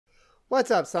What's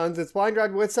up, sons? It's Blind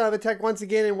Rod with Son of a Tech once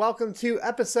again, and welcome to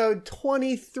episode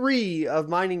 23 of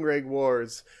Mining Rig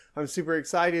Wars. I'm super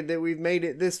excited that we've made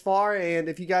it this far, and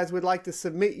if you guys would like to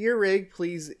submit your rig,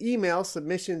 please email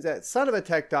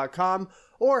submissions@sonofatech.com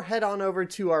or head on over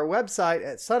to our website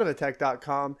at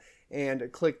sonofatech.com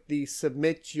and click the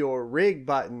Submit Your Rig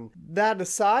button. That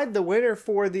aside, the winner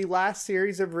for the last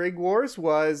series of Rig Wars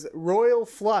was Royal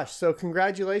Flush. So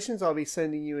congratulations, I'll be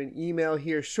sending you an email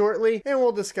here shortly, and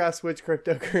we'll discuss which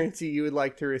cryptocurrency you would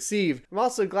like to receive. I'm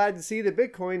also glad to see that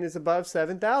Bitcoin is above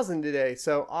 7,000 today,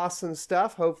 so awesome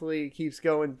stuff. Hopefully it keeps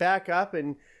going back up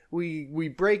and we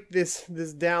break this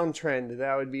downtrend.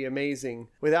 That would be amazing.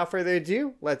 Without further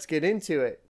ado, let's get into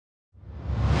it.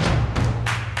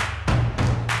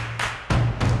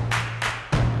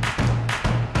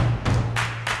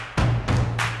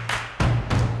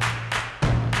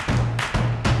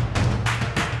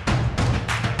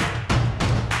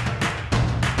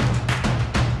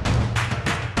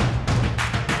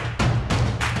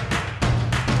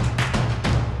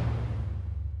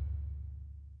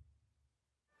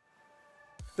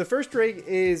 The first rig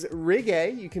is Rig A.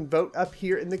 You can vote up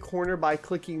here in the corner by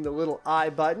clicking the little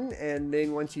I button, and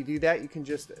then once you do that, you can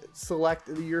just select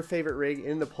your favorite rig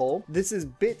in the poll. This is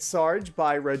Sarge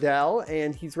by Rodel,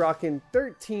 and he's rocking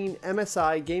 13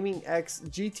 MSI GamingX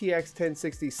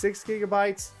GTX1060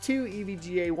 6GB, 2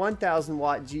 EVGA 1000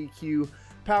 watt GQ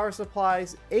power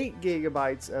supplies, 8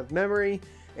 GB of memory,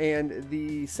 and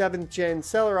the 7th gen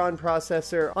Celeron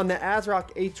processor on the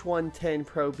Asrock H110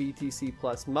 Pro BTC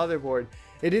Plus motherboard.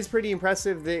 It is pretty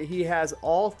impressive that he has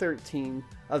all 13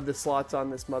 of the slots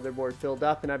on this motherboard filled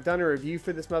up, and I've done a review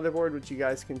for this motherboard which you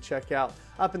guys can check out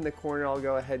up in the corner. I'll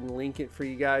go ahead and link it for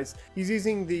you guys. He's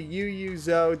using the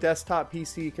YueYueZou desktop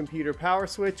PC computer power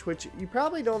switch, which you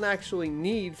probably don't actually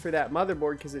need for that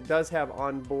motherboard because it does have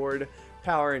onboard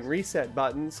power and reset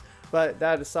buttons. But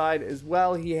that aside as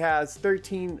well, he has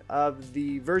 13 of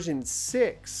the version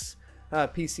 6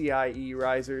 PCIe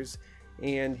risers,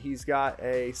 and he's got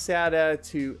a SATA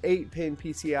to 8-pin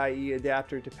PCIe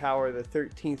adapter to power the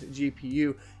 13th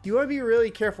GPU. You want to be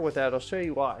really careful with that. I'll show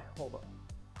you why. Hold on.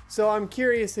 So I'm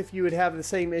curious if you would have the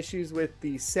same issues with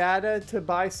the SATA to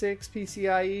BY6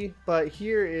 PCIe, but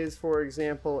here is, for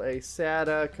example, a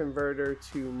SATA converter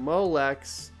to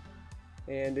Molex,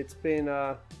 and it's been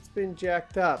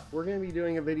jacked up. We're going to be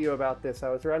doing a video about this. I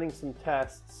was running some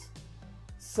tests.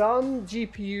 Some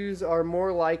GPUs are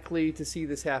more likely to see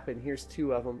this happen. Here's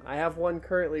two of them. I have one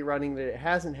currently running that it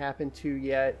hasn't happened to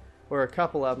yet, or a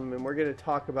couple of them, and we're going to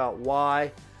talk about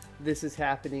why this is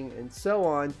happening and so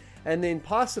on. And then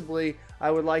possibly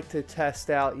I would like to test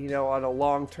out, you know, on a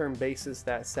long-term basis,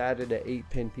 that SATA to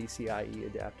 8-pin PCIe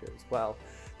adapter as well.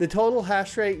 The total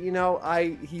hash rate, you know,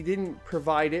 he didn't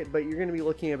provide it, but you're going to be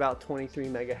looking at about 23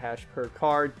 mega hash per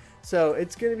card. So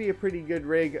it's going to be a pretty good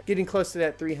rig, getting close to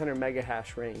that 300 mega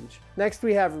hash range. Next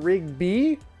we have Rig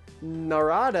B,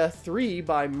 Narada III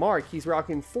by Marc. He's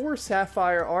rocking 4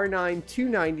 Sapphire R9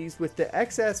 290s with the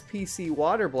XSPC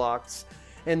water blocks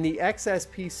and the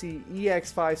XSPC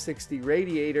EX560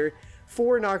 radiator,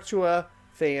 4 Noctua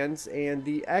fans, and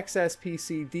the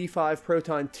XSPC D5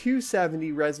 Proton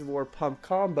 270 reservoir pump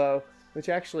combo, which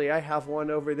actually I have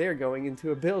one over there going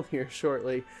into a build here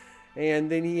shortly.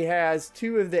 And then he has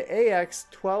 2 of the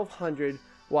AX1200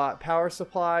 watt power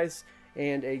supplies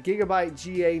and a Gigabyte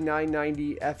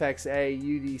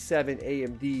GA-990FXA-UD7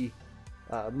 AMD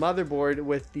motherboard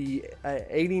with the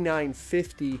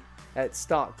 8950 at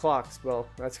stock clocks. Well,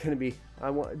 that's going to be,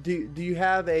 do you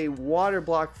have a water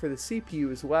block for the CPU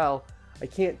as well? I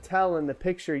can't tell in the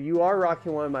picture. You are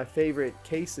rocking one of my favorite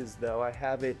cases though. I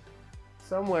have it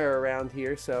somewhere around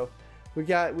here. So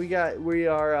we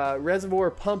are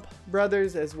Reservoir Pump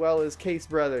Brothers as well as Case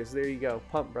Brothers. There you go,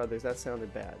 Pump Brothers. That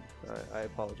sounded bad. I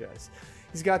apologize.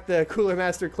 He's got the Cooler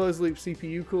Master closed loop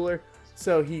CPU cooler.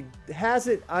 So he has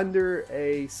it under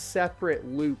a separate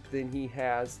loop than he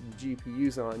has the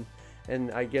GPUs on. And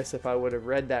I guess if I would have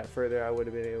read that further, I would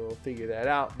have been able to figure that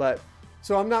out. But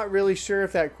so I'm not really sure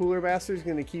if that Cooler Master is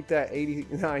going to keep that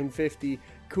 8950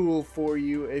 cool for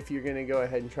you if you're going to go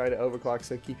ahead and try to overclock,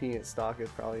 so keeping it stock is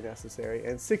probably necessary.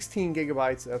 And 16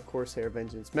 gigabytes of Corsair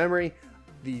Vengeance memory.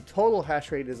 The total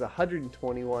hash rate is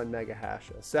 121 mega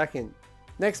hash a second.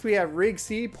 Next we have Rig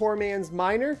C, Poor Man's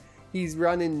Miner. He's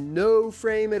running no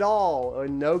frame at all, or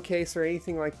no case or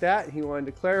anything like that. He wanted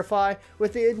to clarify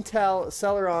with the Intel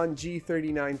Celeron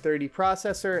G3930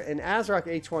 processor, an Asrock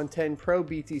H110 Pro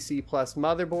BTC Plus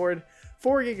motherboard,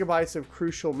 4 gigabytes of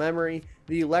crucial memory,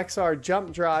 the Lexar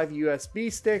Jump Drive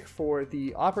USB stick for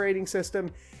the operating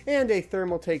system, and a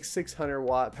Thermaltake 600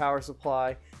 watt power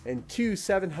supply, and two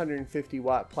 750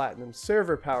 watt platinum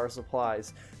server power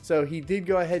supplies. So he did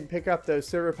go ahead and pick up those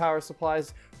server power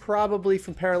supplies, probably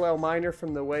from Parallel Miner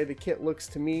from the way the kit looks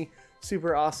to me.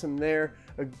 Super awesome there.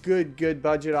 A good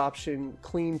budget option,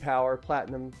 clean power,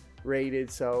 platinum rated.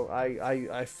 So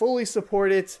I fully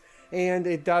support it. And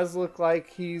it does look like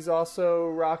he's also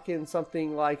rocking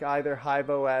something like either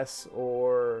HiveOS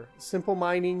or Simple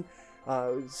Mining,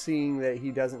 seeing that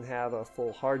he doesn't have a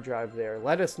full hard drive there.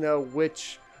 Let us know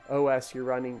which OS you're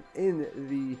running in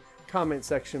the comment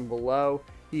section below.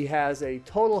 He has a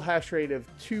total hash rate of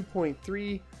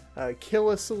 2.3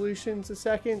 kilosolutions a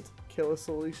second.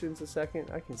 Kilosolutions a second,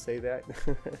 I can say that.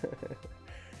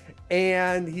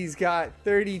 And he's got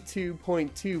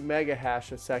 32.2 mega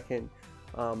hash a second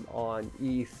on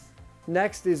ETH.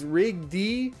 Next is Rig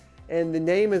D, and the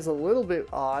name is a little bit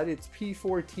odd. It's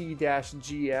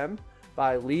P4T-GM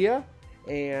by Leah,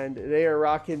 and they are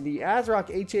rocking the Asrock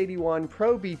H81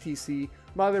 Pro BTC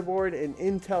motherboard, an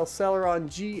Intel Celeron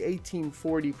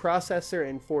G1840 processor,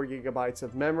 and 4 GB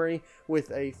of memory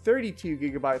with a 32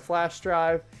 GB flash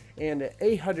drive and an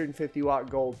 850 watt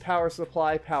gold power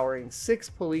supply powering 6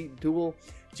 Polite dual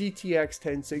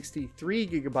GTX1060 3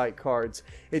 GB cards.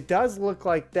 It does look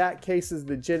like that case is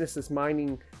the Genesis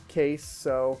mining case,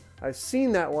 so I've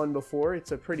seen that one before.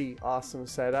 It's a pretty awesome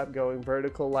setup going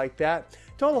vertical like that.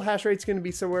 Total hash rate is going to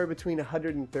be somewhere between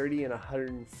 130 and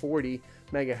 140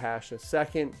 mega hash a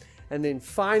second. And then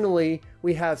finally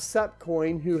we have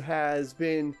Supcoin, who has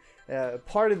been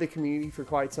part of the community for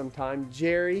quite some time.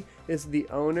 Jerry is the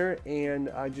owner, and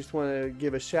I just want to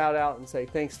give a shout out and say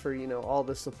thanks for all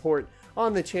the support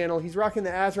on the channel. He's rocking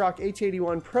the Asrock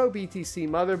H81 Pro BTC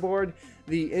motherboard,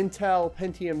 the Intel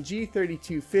Pentium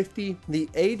G3250, the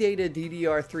ADATA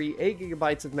DDR3 8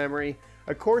 GB of memory,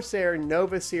 a Corsair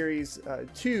Nova Series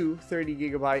 2 30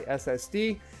 GB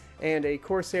SSD, and a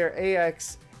Corsair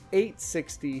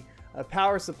AX1200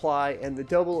 power supply, and the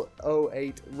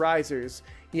 008 risers.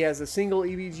 He has a single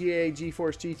EVGA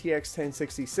GeForce GTX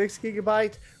 1060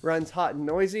 6GB, runs hot and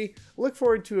noisy. Look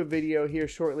forward to a video here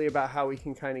shortly about how we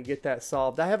can kind of get that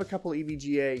solved. I have a couple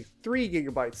EVGA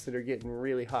 3GB that are getting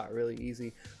really hot really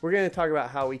easy. We're going to talk about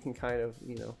how we can kind of,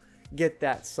 get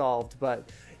that solved.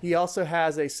 But he also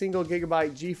has a single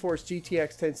Gigabyte GeForce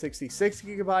GTX 1060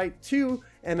 6GB, two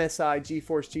MSI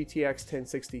GeForce GTX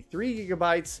 1060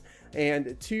 3GB,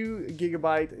 and 2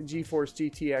 GB GeForce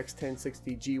GTX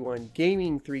 1060 G1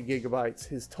 Gaming 3GB.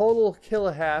 His total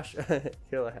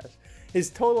his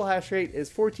total hash rate is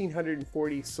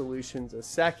 1440 solutions a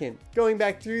second. Going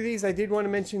back through these, I did want to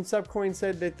mention Supcoin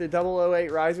said that the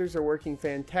 008 risers are working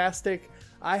fantastic.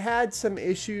 I had some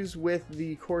issues with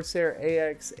the Corsair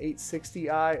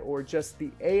AX860i, or just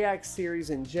the AX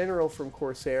series in general from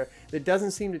Corsair, that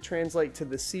doesn't seem to translate to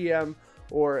the CM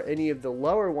or any of the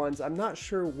lower ones. I'm not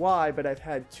sure why, but I've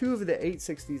had two of the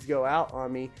 860s go out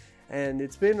on me, and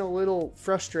it's been a little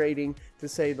frustrating to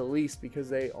say the least, because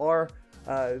they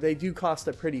do cost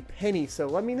a pretty penny. So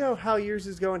let me know how yours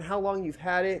is going, how long you've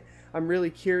had it. I'm really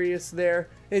curious there.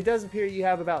 It does appear you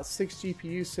have about 6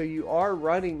 GPUs, so you are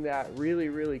running that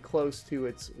really close to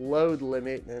its load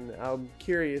limit, and I'm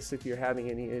curious if you're having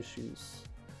any issues.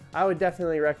 I would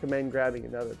definitely recommend grabbing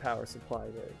another power supply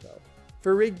there though.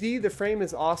 For Rig D, the frame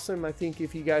is awesome. I think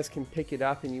if you guys can pick it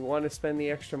up and you want to spend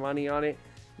the extra money on it,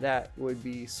 that would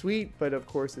be sweet, but of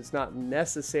course it's not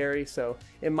necessary, so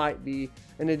it might be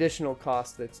an additional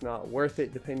cost that's not worth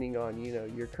it depending on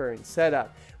your current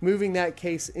setup. Moving that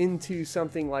case into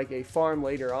something like a farm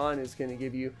later on is going to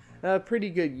give you a pretty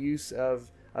good use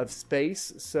of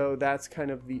space, so that's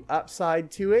kind of the upside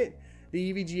to it.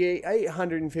 The EVGA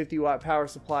 850 watt power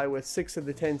supply with 6 of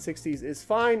the 1060s is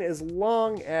fine, as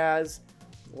long as,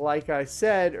 like I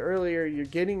said earlier, you're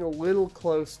getting a little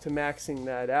close to maxing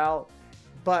that out.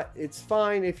 But it's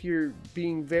fine if you're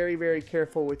being very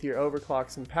careful with your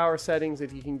overclocks and power settings.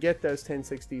 If you can get those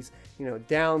 1060s,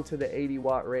 down to the 80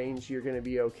 watt range, you're going to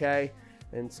be okay.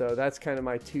 And so that's kind of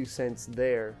my 2 cents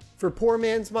there. For poor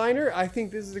man's miner, I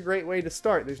think this is a great way to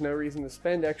start. There's no reason to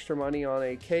spend extra money on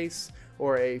a case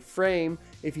or a frame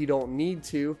if you don't need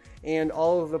to, and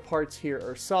all of the parts here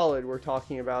are solid. We're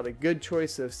talking about a good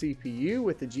choice of CPU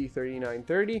with the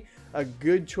G3930, a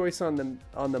good choice on the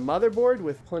motherboard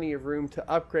with plenty of room to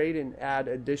upgrade and add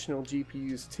additional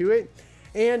GPUs to it,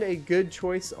 and a good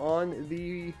choice on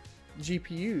the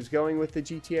GPUs, going with the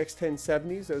GTX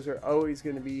 1070s. Those are always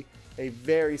going to be a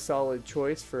very solid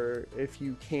choice for if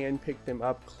you can pick them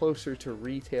up closer to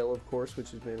retail, of course,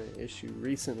 which has been an issue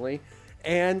recently.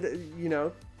 And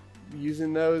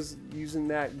using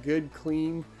that good,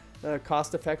 clean,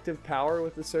 cost-effective power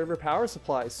with the server power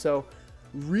supplies. So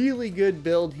really good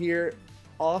build here.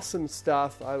 awesome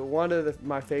stuff. One of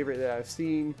my favorite that I've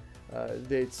seen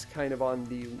that's kind of on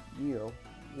the, you know,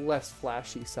 less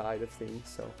flashy side of things.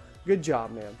 So good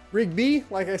job, man. Rig B,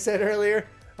 like I said earlier,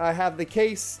 I have the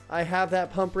case, I have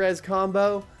that pump res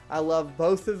combo. I love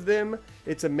both of them.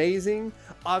 It's amazing.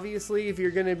 Obviously, if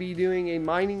you're going to be doing a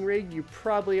mining rig, you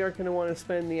probably aren't going to want to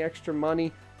spend the extra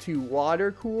money to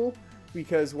water cool,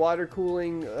 because water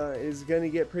cooling is going to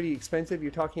get pretty expensive.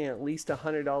 You're talking at least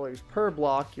 $100 per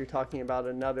block. You're talking about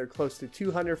another close to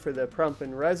 $200 for the pump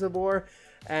and reservoir,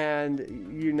 and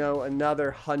you know,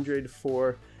 another $100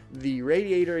 for the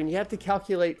radiator, and you have to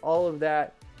calculate all of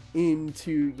that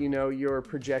into, you know, your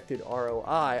projected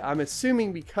ROI. I'm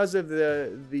assuming because of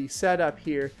the setup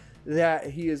here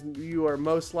that you are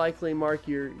most likely, Mark,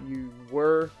 you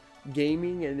were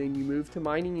gaming and then you moved to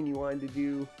mining and you wanted to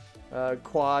do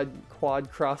quad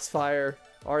crossfire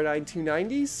R9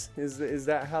 290s. Is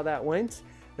that how that went?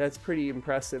 That's pretty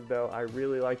impressive though. I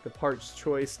really like the parts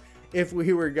choice. If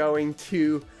we were going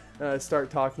to start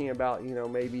talking about, you know,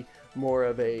 maybe more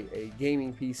of a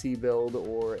gaming PC build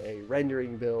or a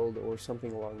rendering build or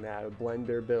something along that, a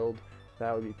blender build,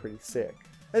 that would be pretty sick.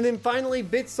 And then finally,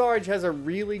 Sarge has a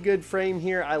really good frame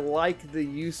here. I like the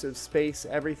use of space.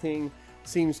 Everything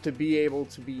seems to be able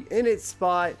to be in its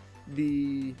spot.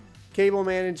 The cable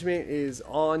management is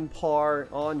on par,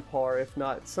 if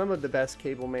not some of the best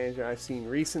cable management I've seen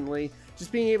recently.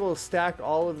 Just being able to stack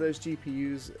all of those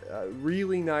GPUs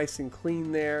really nice and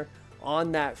clean there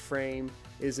on that frame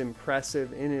is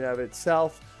impressive in and of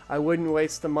itself. I wouldn't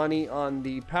waste the money on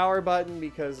the power button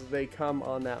because they come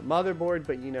on that motherboard,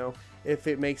 but you know, if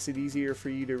it makes it easier for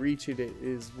you to reach it, it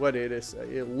is what it is.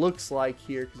 It looks like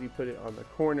here because you put it on the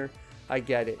corner. I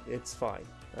get it. It's fine.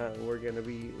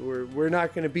 We're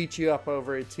not gonna beat you up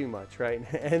over it too much, right?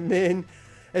 And then,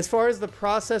 as far as the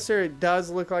processor, it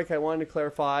does look like, I wanted to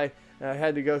clarify, I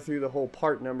had to go through the whole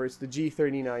part numbers, the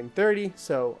G3930,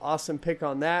 so awesome pick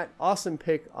on that. Awesome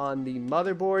pick on the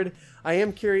motherboard. I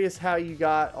am curious how you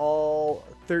got all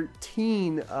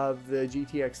 13 of the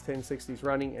GTX 1060s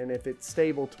running and if it's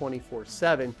stable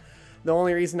 24/7. The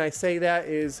only reason I say that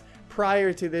is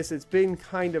prior to this, it's been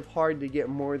kind of hard to get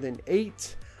more than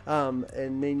 8,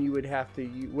 and then you would have to,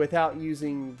 without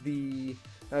using the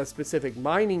specific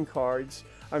mining cards,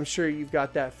 I'm sure you've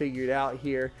got that figured out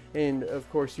here, and of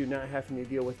course you're not having to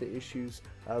deal with the issues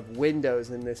of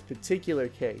Windows in this particular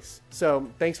case. So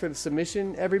thanks for the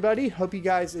submission, everybody. Hope you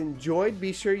guys enjoyed.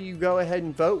 Be sure you go ahead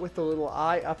and vote with the little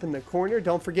eye up in the corner.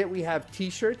 Don't forget we have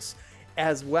t-shirts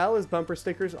as well as bumper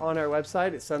stickers on our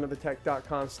website at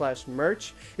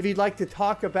sonofatech.com/merch. If you'd like to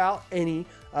talk about any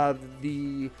of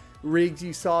the rigs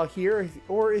you saw here,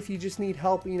 or if you just need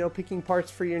help, you know, picking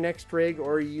parts for your next rig,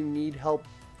 or you need help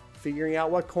figuring out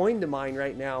what coin to mine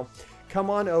right now, come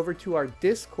on over to our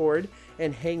Discord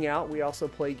and hang out. We also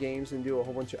play games and do a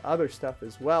whole bunch of other stuff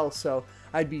as well, so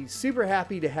I'd be super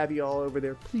happy to have you all over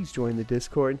there. Please join the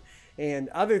Discord, and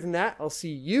other than that, I'll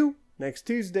see you next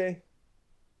Tuesday.